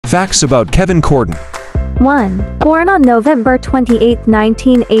Facts about Kevin Cordon. 1. Born on November 28,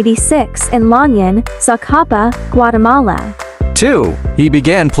 1986 in Lanian, Zacapa, Guatemala. 2. He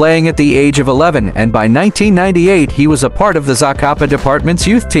began playing at the age of 11, and by 1998 he was a part of the Zacapa department's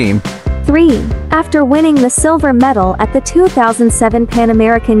youth team. 3. After winning the silver medal at the 2007 Pan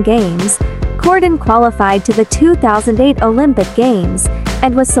American Games, Cordon qualified to the 2008 Olympic Games,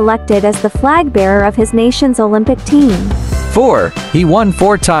 and was selected as the flag bearer of his nation's Olympic team. 4. He won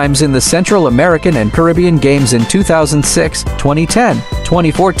 4 times in the Central American and Caribbean Games in 2006, 2010,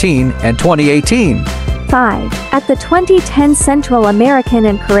 2014, and 2018. 5. At the 2010 Central American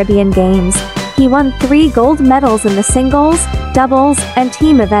and Caribbean Games, he won 3 gold medals in the singles, doubles, and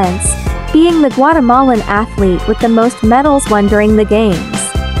team events, being the Guatemalan athlete with the most medals won during the Games.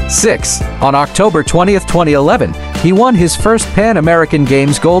 6. On October 20, 2011, he won his first Pan American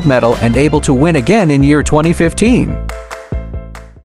Games gold medal and able to win again in year 2015.